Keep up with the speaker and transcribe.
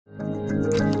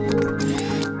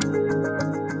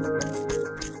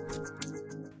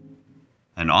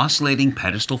oscillating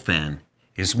pedestal fan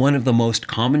is one of the most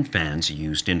common fans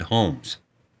used in homes.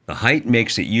 The height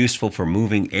makes it useful for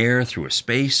moving air through a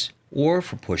space or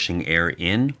for pushing air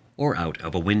in or out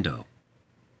of a window.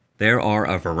 There are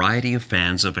a variety of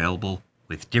fans available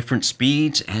with different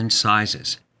speeds and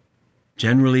sizes.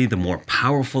 Generally, the more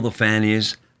powerful the fan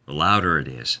is, the louder it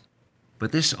is.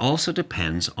 But this also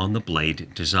depends on the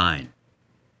blade design.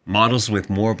 Models with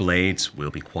more blades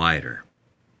will be quieter.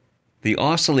 The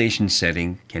oscillation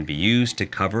setting can be used to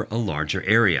cover a larger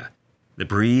area. The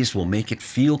breeze will make it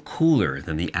feel cooler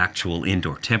than the actual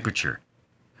indoor temperature,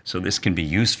 so this can be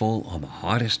useful on the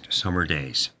hottest summer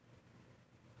days.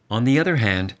 On the other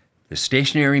hand, the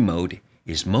stationary mode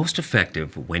is most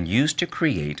effective when used to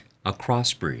create a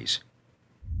cross breeze.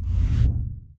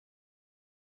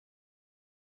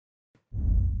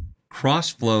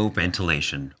 Cross-flow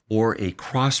ventilation, or a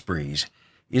cross breeze,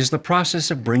 is the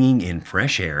process of bringing in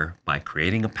fresh air by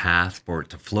creating a path for it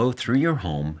to flow through your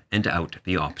home and out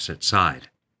the opposite side.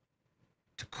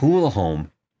 To cool a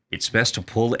home, it's best to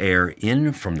pull air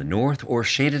in from the north or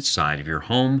shaded side of your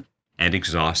home and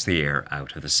exhaust the air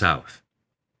out of the south.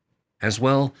 As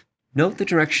well, note the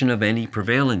direction of any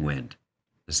prevailing wind,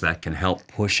 as that can help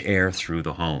push air through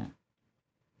the home.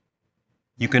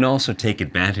 You can also take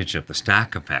advantage of the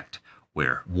stack effect,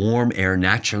 where warm air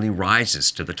naturally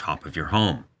rises to the top of your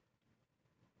home.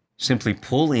 Simply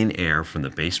pull in air from the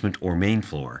basement or main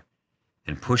floor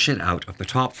and push it out of the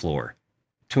top floor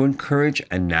to encourage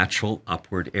a natural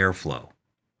upward airflow.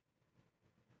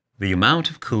 The amount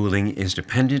of cooling is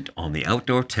dependent on the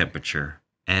outdoor temperature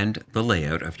and the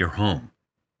layout of your home,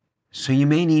 so you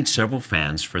may need several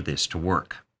fans for this to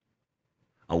work.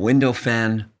 A window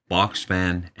fan, box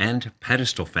fan, and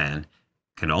pedestal fan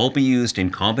can all be used in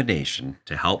combination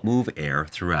to help move air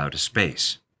throughout a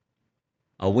space.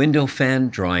 A window fan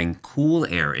drawing cool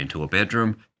air into a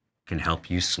bedroom can help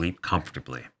you sleep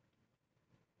comfortably.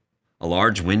 A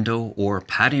large window or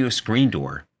patio screen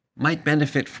door might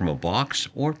benefit from a box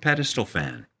or pedestal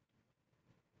fan.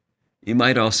 You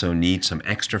might also need some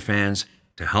extra fans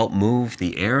to help move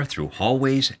the air through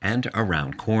hallways and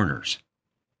around corners.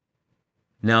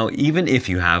 Now, even if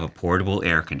you have a portable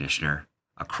air conditioner,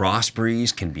 a cross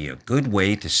breeze can be a good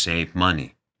way to save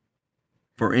money.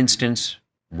 For instance,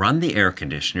 run the air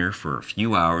conditioner for a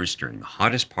few hours during the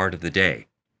hottest part of the day,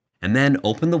 and then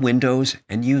open the windows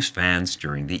and use fans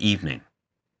during the evening.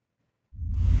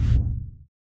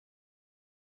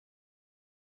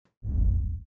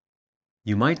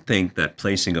 You might think that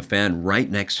placing a fan right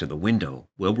next to the window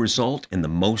will result in the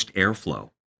most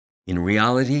airflow. In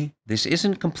reality, this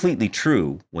isn't completely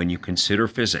true when you consider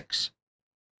physics.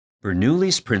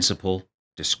 Bernoulli's principle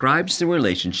describes the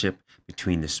relationship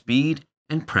between the speed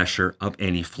and pressure of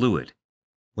any fluid.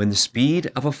 When the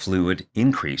speed of a fluid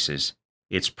increases,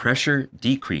 its pressure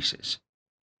decreases.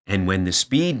 And when the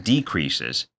speed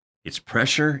decreases, its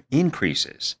pressure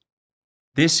increases.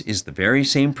 This is the very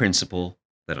same principle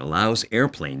that allows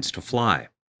airplanes to fly.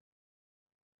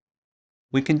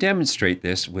 We can demonstrate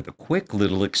this with a quick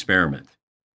little experiment.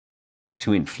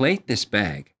 To inflate this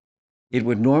bag, it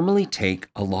would normally take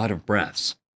a lot of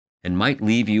breaths and might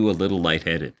leave you a little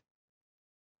lightheaded.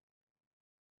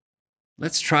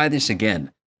 Let's try this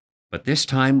again, but this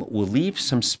time we'll leave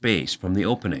some space from the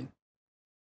opening.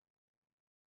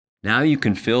 Now you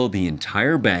can fill the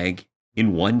entire bag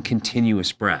in one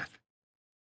continuous breath.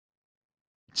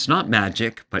 It's not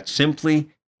magic, but simply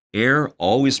air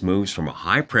always moves from a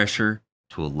high pressure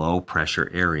to a low pressure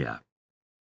area.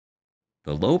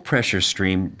 The low pressure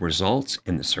stream results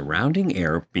in the surrounding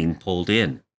air being pulled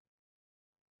in.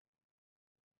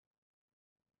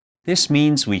 This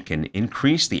means we can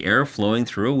increase the air flowing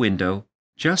through a window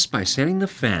just by setting the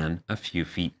fan a few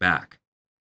feet back.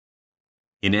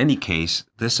 In any case,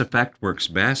 this effect works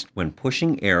best when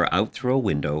pushing air out through a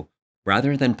window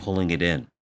rather than pulling it in.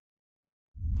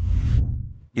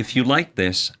 If you like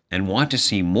this and want to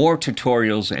see more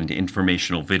tutorials and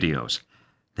informational videos,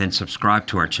 then subscribe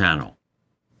to our channel.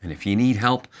 And if you need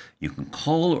help, you can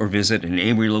call or visit an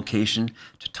AMRE location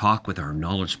to talk with our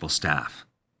knowledgeable staff.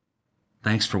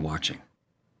 Thanks for watching.